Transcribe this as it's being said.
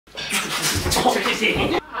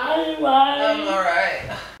I'm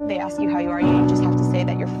alright. They ask you how you are, you just have to say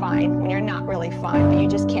that you're fine when you're not really fine, but you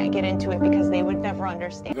just can't get into it because they would never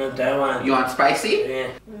understand. You want spicy? Yeah.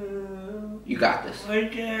 You got this.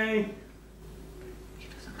 Okay. He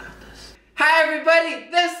doesn't got this. Hi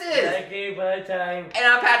everybody, this is Okay, Valentine. and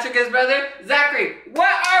I'm Patrick's brother, Zachary.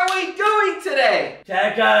 What are we doing today?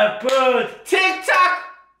 Check out food. TikTok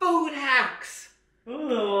food hacks.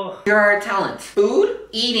 Ooh. Here are our talents. Food,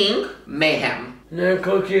 eating, mayhem, No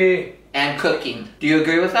cookie. and cooking. Do you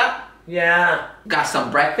agree with that? Yeah. Got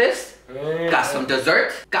some breakfast, got some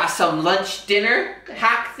dessert, got some lunch dinner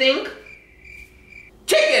hack thing.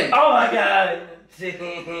 Chicken! Oh my god.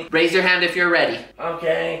 Raise your hand if you're ready.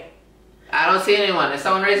 Okay. I don't see anyone. Is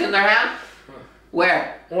someone raising their hand?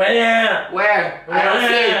 Where? Where? Where? I don't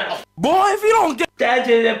see it. Boy, if you don't get That's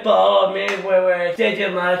in the ball, me, where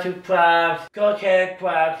chicken master crabs, cocaine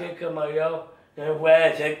crabs, and tomato, and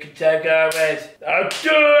where check out rest.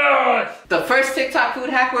 The first TikTok food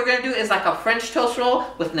hack we're gonna do is like a French toast roll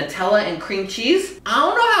with Nutella and cream cheese. I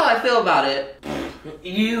don't know how I feel about it.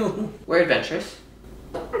 You. We're adventurous.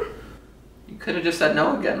 You could have just said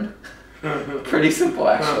no again. Pretty simple,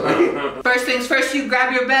 actually. First things first, you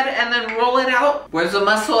grab your bed and then roll it out. Where's the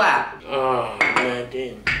muscle at? Oh, man,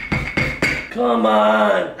 dude. Come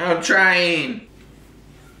on. I'm trying.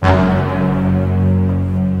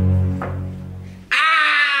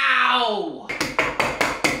 Ow!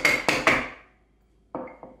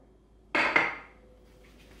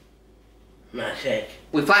 That's it.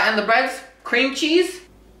 We flatten the breads. Cream cheese.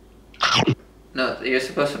 No, you're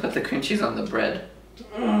supposed to put the cream cheese on the bread.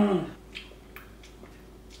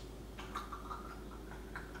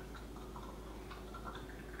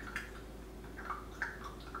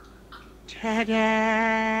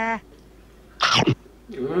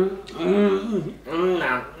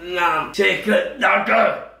 Nom. Take it,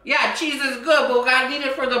 doctor. Yeah, cheese is good, but we gotta need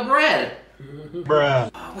it for the bread. bruh.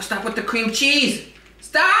 Oh, we'll stop with the cream cheese.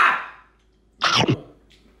 Stop!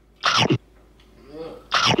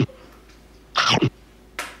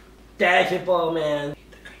 That's it, ball, man.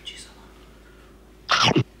 The cream cheese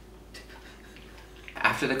alone.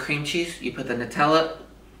 After the cream cheese, you put the Nutella.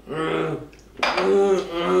 Nom.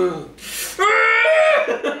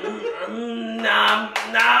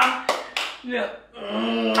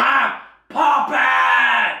 Pop it!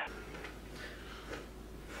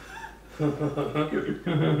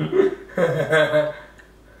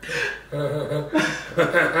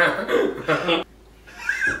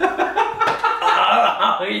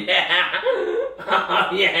 Oh yeah! Oh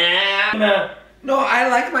yeah! No, I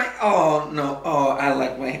like my. Oh no! Oh, I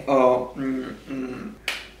like my. Oh.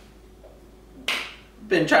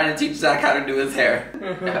 Been trying to teach Zach how to do his hair.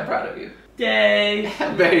 I'm proud of you. Yay!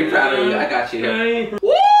 I'm very proud of you. I got you here.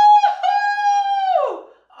 Woo!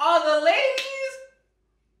 All the ladies.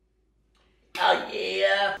 Oh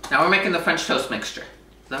yeah! Now we're making the French toast mixture.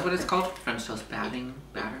 Is that what it's called? French toast batting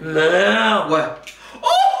batter. No! What?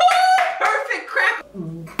 Oh! Perfect crack.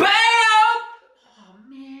 Bam! Oh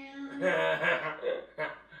man.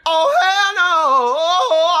 Oh hell no!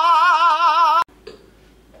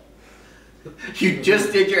 You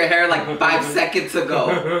just did your hair like 5 seconds ago.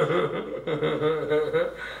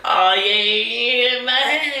 Oh yeah, my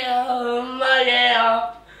hair.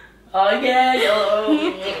 Oh yeah.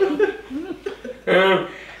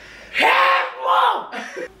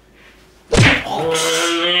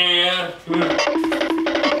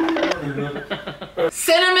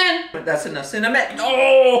 Cinnamon! That's enough cinnamon.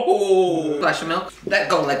 Oh! Splash of milk. Let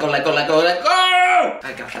go, let go, let go, let go, let go!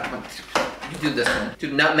 I got that one. You do this one.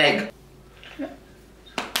 Do nutmeg.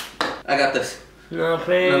 I got this.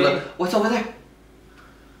 Nothing. No, look. What's over there?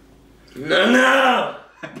 No!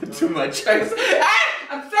 I put too much ice. Ah!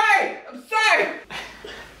 I'm sorry! I'm sorry!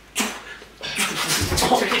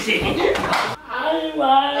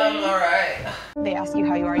 I'm alright. They ask you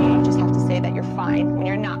how you are, you just have to say that you're fine when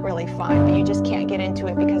you're not really fine, but you just can't get into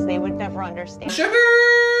it because they would never understand. Sugar!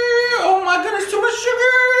 Oh my goodness, too much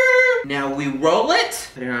sugar! Now we roll it.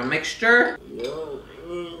 Put it in our mixture.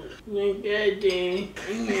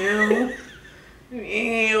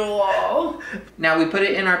 Now we put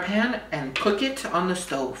it in our pan and cook it on the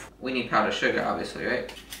stove. We need powdered sugar, obviously,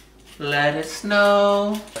 right? Let it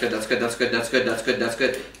snow. That's good, that's good, that's good, that's good, that's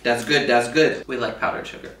good, that's good, that's good. We like powdered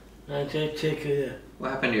sugar. I just take it.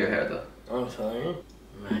 What happened to your hair, though? I'm sorry.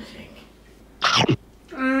 Magic.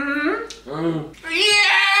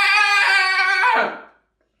 Yeah!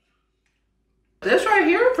 This right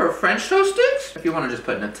here for French toast sticks, if you want to just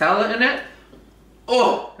put Nutella in it.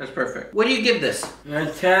 Oh, that's perfect. What do you give this? 10 out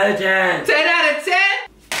of 10. 10 out of 10?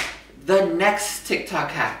 The next TikTok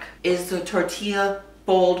hack is the tortilla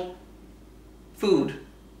fold food.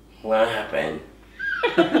 What happened?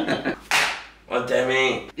 What that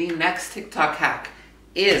mean? The next TikTok hack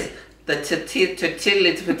is the tortilla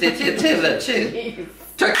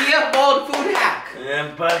mold food hack.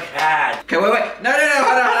 Bug hat. Okay, wait. No,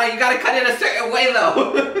 hold on. You gotta cut it a certain way, though.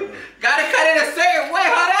 Gotta cut it a certain way.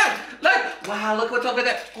 Hold on. Look. Wow, look what's over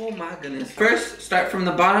there. Oh my goodness. First, start from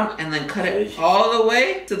the bottom and then cut it all the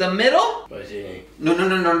way to the middle. What's it? No,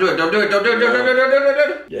 don't do it. Don't do it.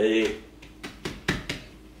 Yeah.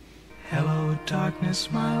 Hello, darkness,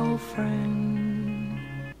 my old friend.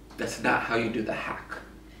 That's not how you do the hack.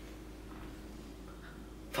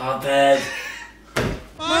 Puppet.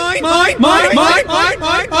 Mine.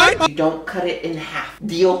 You don't cut it in half.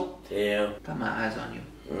 Deal? Deal. Got my eyes on you.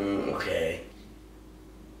 Okay.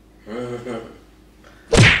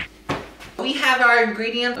 We have our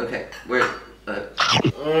ingredients. Okay, we're.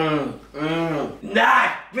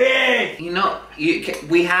 Not big. You know,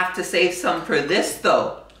 we have to save some for this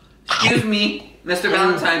though. Excuse me, Mr.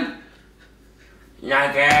 Valentine.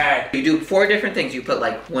 Not good. You do 4 different things. You put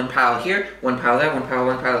like 1 pile here, 1 pile there, 1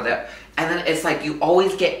 pile there. And then it's like you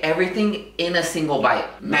always get everything in a single bite.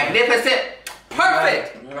 Magnificent.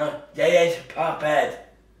 Perfect. That is puppet.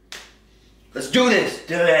 Let's do this.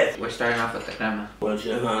 Do it. We're starting off with the crema. What's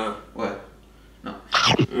it, huh? What? No.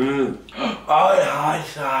 Oh, it's hot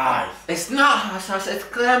sauce. It's not hot sauce, it's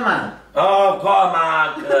crema. Oh, come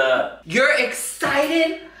on. You're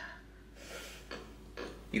excited?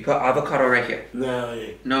 You put avocado right here. No.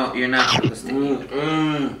 No, you're not.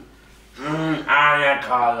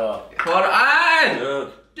 Avocado. Hold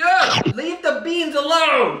on! Dude, leave the beans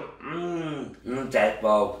alone! That's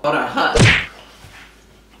both. Hold on, huh?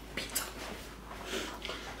 Pizza.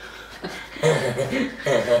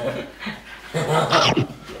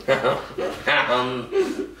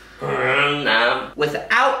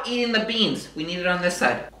 Without eating the beans, we need it on this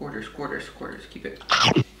side. Quarters. Keep it.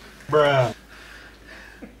 Bruh.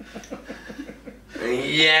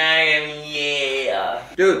 Yeah.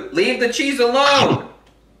 Dude, leave the cheese alone.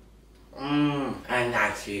 I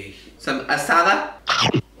like cheese. Some asada.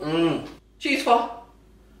 Cheese fall.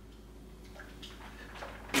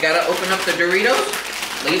 You gotta open up the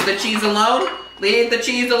Doritos. Leave the cheese alone. Leave the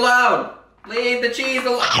cheese alone. Leave the cheese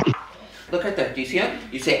alone. Look right there. Do you see it?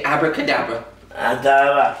 You say abracadabra.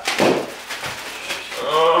 Adaba.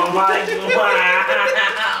 Oh my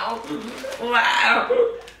god. Wow.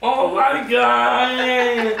 Oh my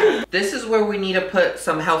god. This is where we need to put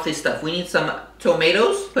some healthy stuff. We need some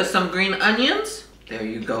tomatoes. Put some green onions. There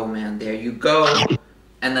you go, man. There you go.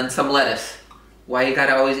 And then some lettuce. Why you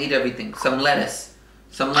gotta always eat everything? Some lettuce.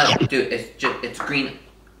 Some lettuce. Dude, it's green.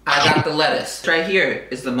 I got the lettuce. Right here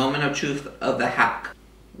is the moment of truth of the hack.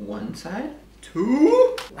 1 side.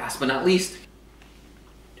 2. Last but not least.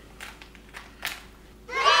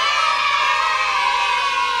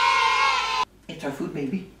 It's our food,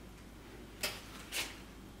 baby.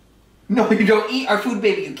 No, you don't eat our food,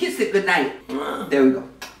 baby. You kiss it goodnight. There we go.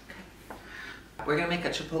 We're gonna make a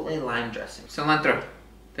chipotle lime dressing. Cilantro.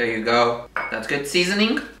 There you go. That's good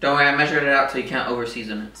seasoning. Don't worry, I measured it out so you can't over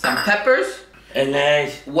season it. Some peppers. And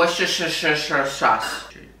nice. Worcestershire sauce.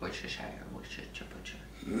 Worcestershire.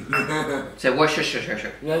 Say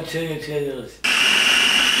Worcestershire. No chili potatoes.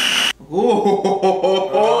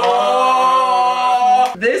 Oh.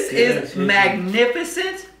 This is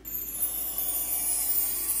magnificent.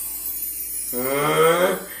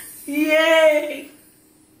 Yay!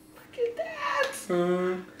 Look at that.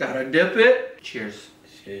 Gotta dip it. Cheers.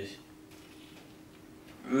 Cheers.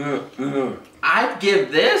 I'd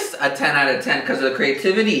give this a 10 out of 10 because of the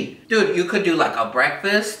creativity. Dude, you could do like a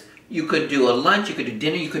breakfast, you could do a lunch, you could do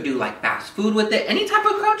dinner, you could do like fast food with it. Any type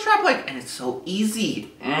of crunch wrap, like, and it's so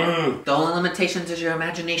easy. The only limitations is your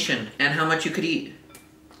imagination and how much you could eat.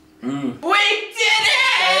 We did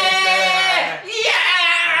it!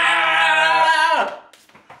 Yeah!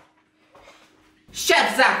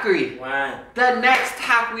 Chef Zachary, What? the next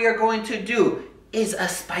hack we are going to do is a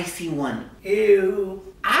spicy one. Ew.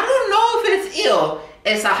 I don't know if it's ill.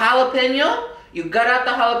 It's a jalapeno. You gut out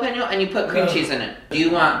the jalapeno and you put cream cheese in it. Do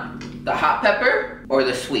you want the hot pepper or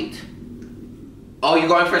the sweet? Oh, you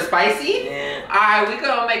going for spicy? Yeah. Alright, we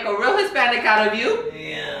gonna make a real Hispanic out of you.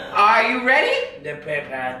 Yeah. Are you ready? The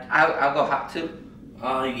pepper. I'll go hot too.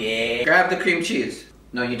 Oh yeah. Grab the cream cheese.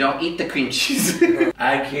 No, you don't eat the cream cheese.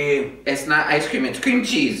 I came. It's not ice cream, it's cream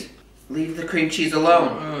cheese. Leave the cream cheese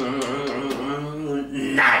alone.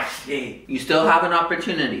 Nasty. You still have an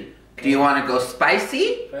opportunity. Do you want to go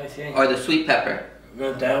spicy or the sweet pepper?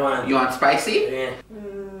 No, that one. You want spicy? Yeah.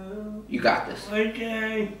 You got this.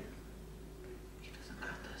 Okay.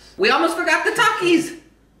 We almost forgot the Takis.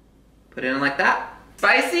 Put it in like that.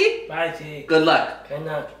 Spicy? Spicy. Good luck. Kind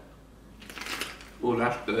of. Oh,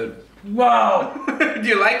 that's good. Whoa. Do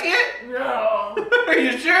you like it? No. Are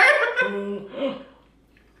you sure?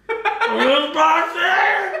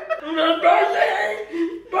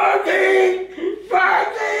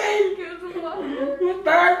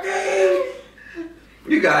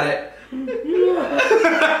 You got it.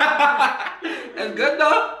 It's good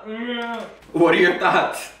though. What are your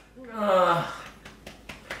thoughts?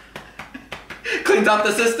 Cleans out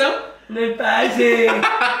the system? Spicy.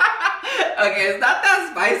 Okay, it's not that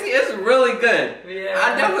spicy. It's really good. Yeah.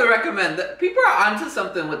 I definitely recommend that. People are onto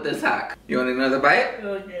something with this hack. You want another bite?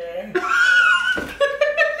 Okay.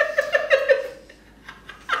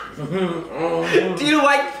 Do you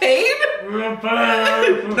like pain?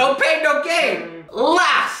 No pain, no gain.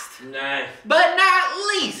 Last, Nice. but not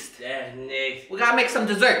least, That's nice. we gotta make some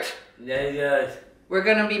dessert. That's good. We're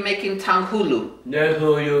gonna be making tanghulu. That's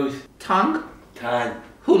who you use.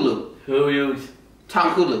 Tanghulu. Who you use.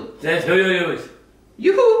 Tanghulu. That's who you use.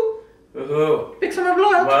 Yoo-hoo. Who? Pick some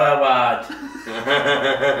blood. What about?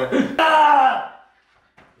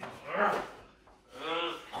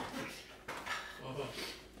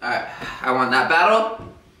 Alright, I won that battle.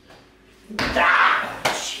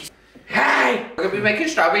 Hey! We're gonna be making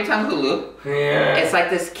strawberry tanghulu. Yeah. It's like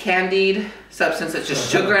this candied substance. It's just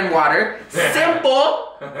sugar and water.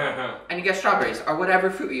 Simple. And you get strawberries or whatever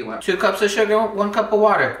fruit you want. 2 cups of sugar, 1 cup of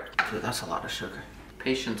water. Dude, that's a lot of sugar.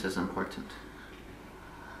 Patience is important.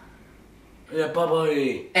 Yeah,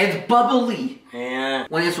 bubbly. It's bubbly. Yeah.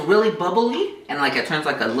 When it's really bubbly and like it turns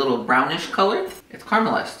like a little brownish color, it's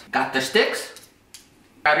caramelized. Got the sticks?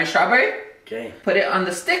 Grab your strawberry. Okay. Put it on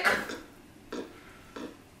the stick.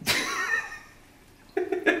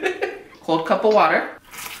 Cold cup of water.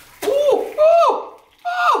 Ooh, ooh,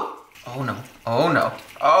 ooh. Oh no, oh no,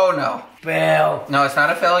 oh no. Fail. No, it's not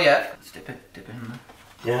a fail yet. Let's dip it in there.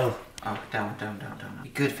 No. Oh, down. We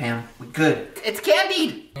good, fam, we good. It's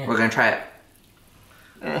candied. Yeah. We're gonna try it.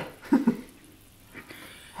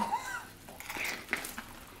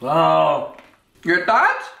 Oh. Your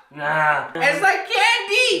thoughts? Nah. It's like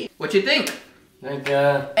candy. What you think? Like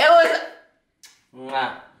It was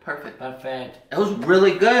Nah. perfect. Perfect. It was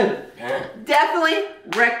really good. Yeah. Definitely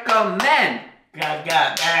recommend.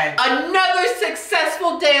 Got Another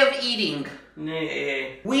successful day of eating.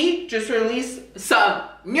 Yeah. We just released some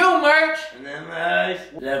new merch. And then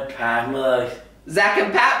the Pamela's. Zach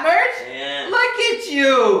and Pat merch. Yeah. Look at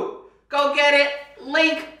you. Go get it.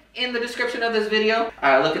 Link in the description of this video. All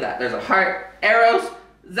right, look at that. There's a heart, arrows.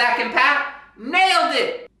 Zach and Pat nailed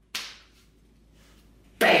it.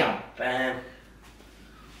 Bam. Bam.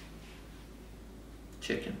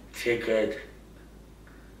 Chicken. Chicken.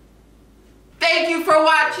 Thank you for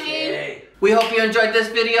watching. Okay. We hope you enjoyed this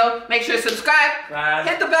video. Make sure to subscribe. Bye.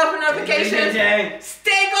 Hit the bell for notifications.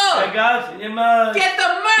 Stay gold. Get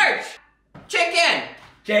the merch. Chicken.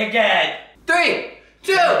 Chicken. 3,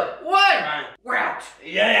 2, 1. We're out.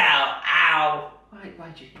 Yeah. Ow.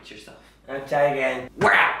 Why'd you hit yourself? I'm chicken.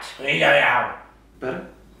 We're out. Yeah. Better?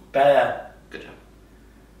 Better. Good job.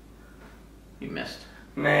 You missed.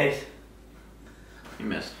 Nice. You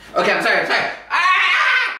missed. Okay, I'm sorry.